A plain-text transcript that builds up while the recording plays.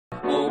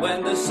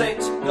when the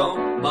saints go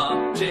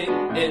marching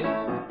in.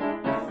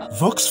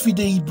 Vox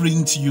Fidei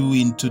brings you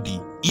into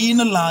the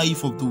inner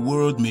life of the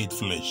Word made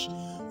flesh.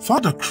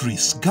 Father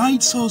Chris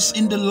guides us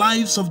in the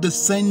lives of the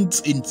saints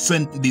in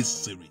Saintly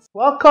series.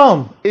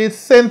 Welcome, it's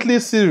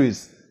Saintly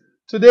series.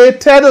 Today,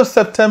 3rd of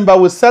September,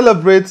 we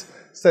celebrate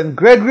St.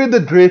 Gregory the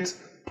Great,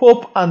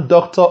 Pope and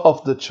Doctor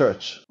of the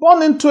Church.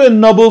 Born into a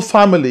noble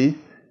family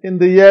in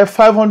the year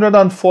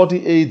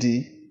 540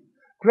 AD,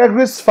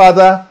 Gregory's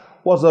father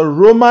was a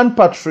Roman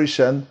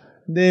patrician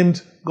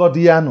named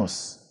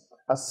Gordianus,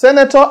 a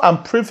senator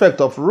and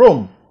prefect of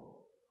Rome,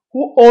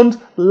 who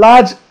owned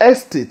large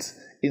estates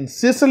in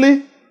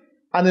Sicily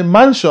and a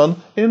mansion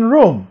in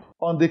Rome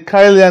on the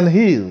Caelian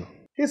Hill.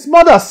 His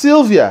mother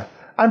Sylvia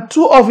and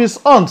two of his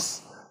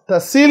aunts,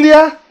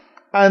 Tassilia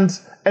and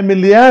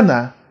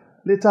Emiliana,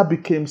 later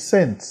became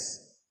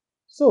saints.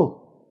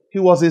 So, he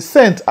was a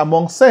saint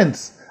among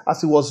saints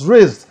as he was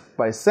raised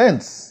by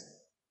saints.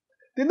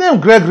 The name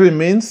Gregory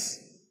means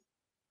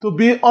to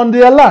be on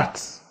the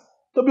alert,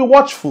 to be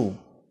watchful.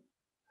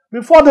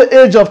 Before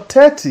the age of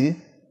 30,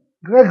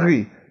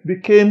 Gregory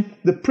became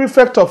the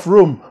prefect of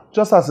Rome,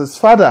 just as his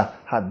father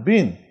had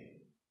been.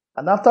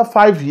 And after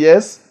 5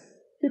 years,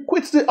 he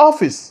quit the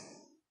office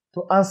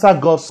to answer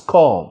God's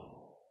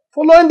call.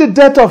 Following the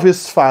death of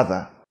his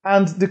father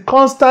and the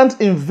constant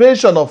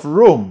invasion of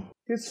Rome,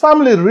 his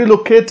family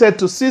relocated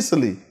to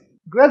Sicily.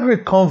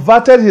 Gregory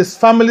converted his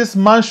family's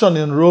mansion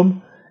in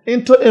Rome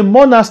into a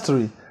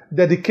monastery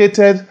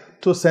dedicated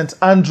to St.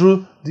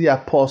 Andrew the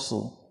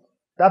Apostle.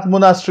 That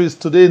monastery is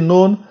today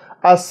known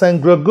as St.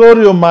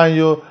 Gregorio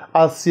Magno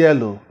al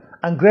Cielo,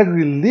 and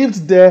Gregory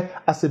lived there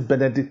as a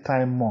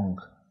Benedictine monk,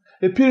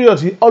 a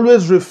period he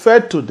always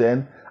referred to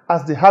then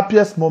as the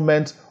happiest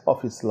moment of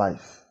his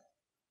life.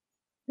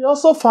 He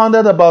also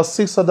founded about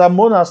 6 other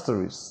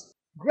monasteries.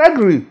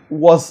 Gregory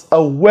was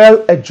a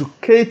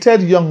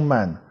well-educated young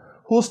man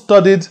who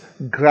studied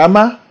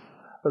grammar,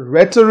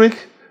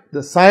 rhetoric,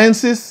 the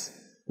sciences,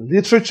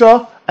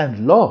 literature,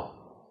 and law.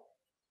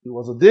 He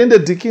was ordained a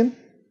deacon,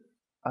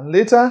 and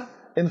later,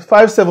 in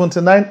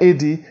 579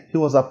 AD, he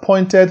was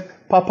appointed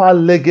papal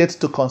legate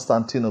to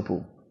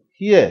Constantinople.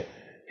 Here,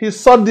 he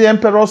sought the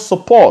emperor's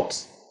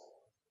support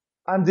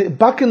and the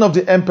backing of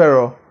the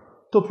emperor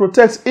to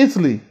protect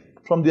Italy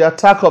from the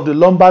attack of the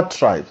Lombard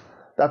tribe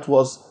that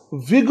was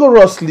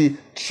vigorously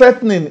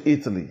threatening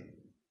Italy.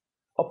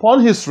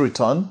 Upon his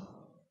return,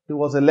 he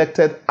was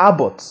elected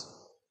abbot,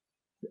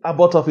 the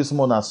abbot of his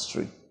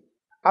monastery.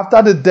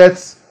 After the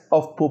death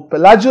of Pope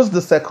Pelagius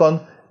II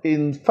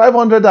in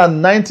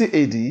 590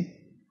 AD,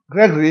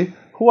 Gregory,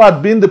 who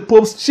had been the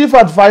Pope's chief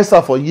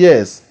advisor for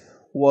years,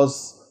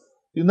 was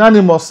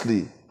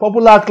unanimously,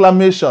 popular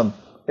acclamation,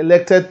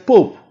 elected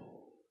Pope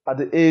at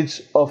the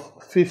age of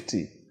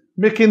 50,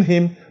 making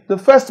him the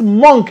first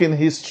monk in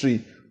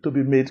history to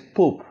be made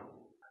Pope.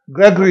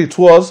 Gregory it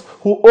was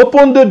who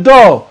opened the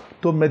door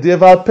to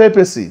medieval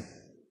papacy,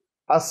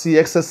 as he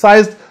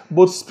exercised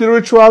both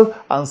spiritual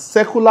and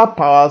secular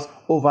powers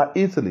over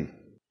Italy.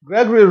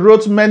 Gregory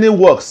wrote many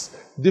works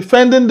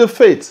defending the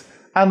faith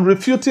and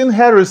refuting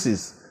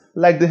heresies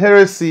like the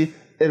heresy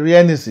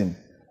Arianism,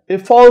 a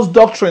false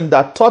doctrine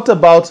that taught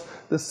about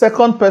the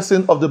second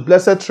person of the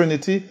Blessed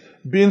Trinity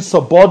being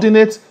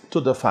subordinate to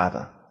the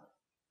Father.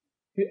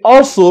 He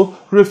also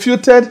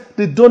refuted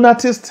the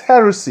Donatist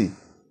heresy,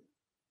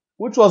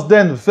 which was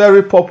then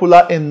very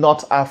popular in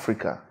North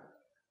Africa,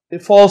 a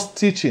false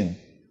teaching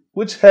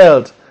which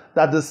held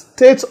that the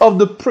state of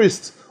the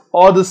priest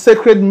or the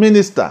sacred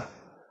minister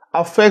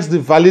affects the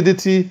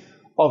validity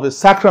of a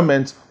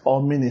sacrament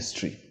or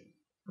ministry.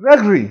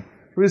 Gregory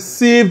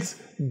received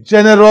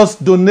generous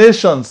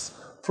donations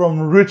from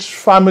rich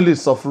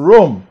families of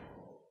Rome,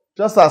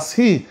 just as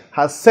he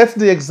has set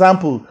the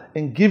example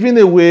in giving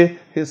away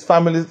his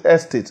family's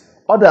estate.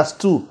 Others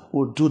too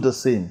would do the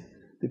same.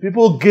 The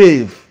people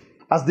gave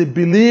as they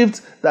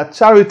believed that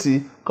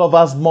charity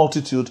covers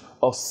multitude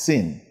of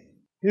sin.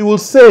 He will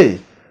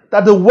say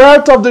that the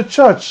wealth of the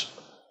church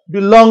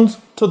belongs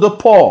to the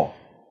poor.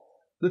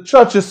 The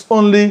church is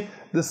only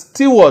the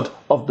steward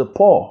of the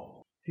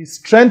poor. He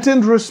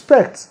strengthened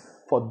respect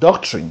for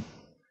doctrine.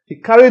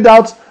 He carried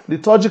out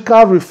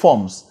liturgical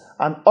reforms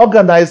and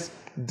organized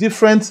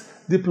different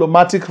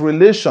diplomatic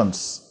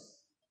relations.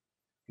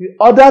 He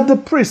ordered the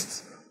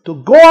priests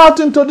to go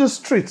out into the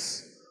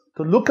streets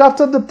to look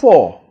after the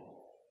poor,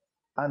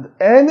 and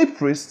any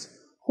priest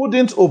who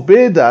didn't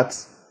obey that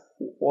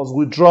was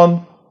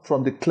withdrawn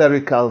from the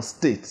clerical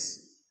state.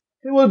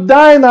 He will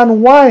dine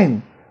and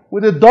wine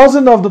with a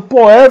dozen of the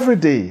poor every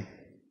day,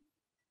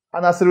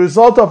 and as a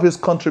result of his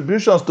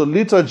contributions to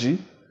liturgy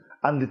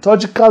and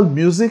liturgical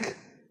music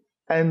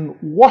and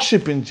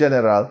worship in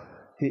general,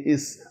 he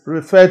is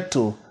referred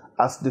to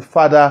as the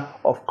father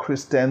of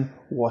Christian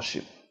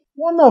worship.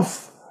 One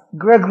of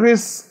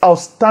Gregory's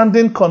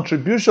outstanding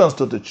contributions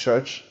to the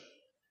church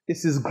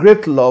is his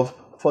great love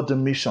for the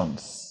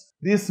missions.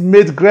 This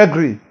made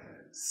Gregory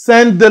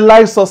send the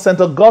likes of St.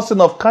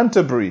 Augustine of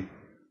Canterbury,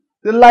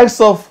 the likes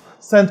of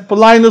St.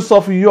 Paulinus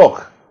of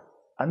York,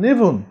 and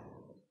even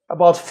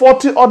about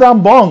 40 other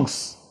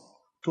monks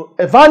to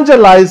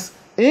evangelize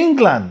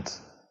England,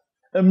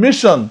 a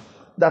mission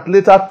that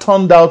later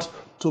turned out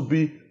to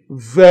be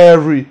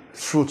very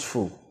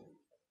fruitful.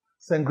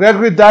 St.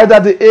 Gregory died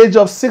at the age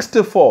of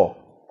 64,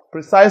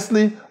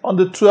 precisely on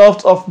the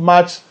 12th of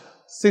March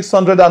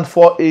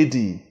 604 AD,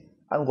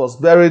 and was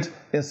buried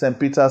in St.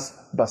 Peter's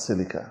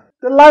Basilica.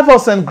 The life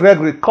of St.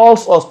 Gregory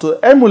calls us to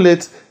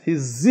emulate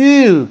his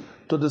zeal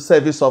to the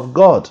service of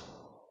God.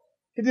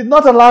 He did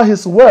not allow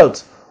his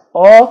wealth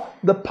or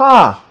the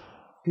power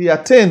he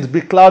attained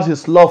becloud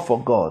his love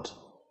for God.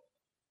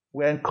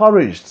 We are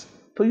encouraged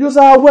to use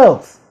our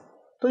wealth,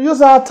 to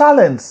use our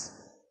talents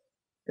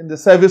in the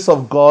service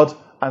of God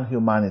and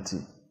humanity.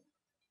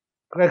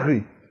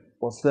 Gregory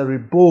was very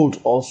bold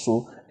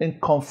also in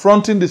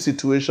confronting the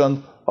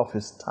situation of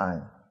his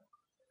time.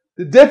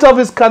 The date of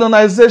his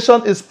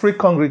canonization is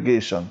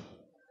pre-congregation.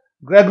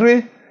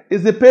 Gregory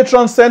is the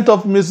patron saint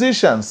of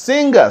musicians,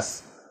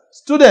 singers,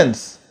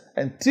 students,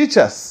 and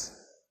teachers.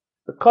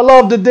 The color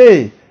of the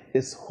day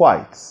is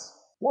white.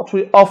 What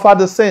we offer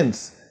the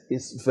saints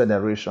is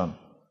veneration.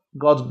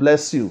 God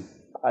bless you.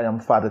 I am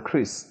Father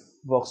Chris,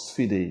 Vox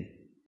Fidei.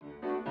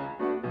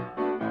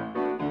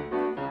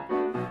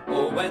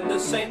 Oh, when the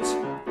saints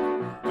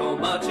go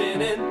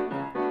marching in.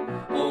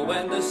 Oh,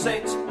 when the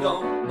saints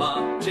go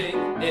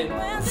marching in.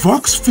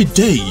 Vox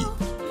Fidei,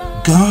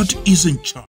 God is in charge.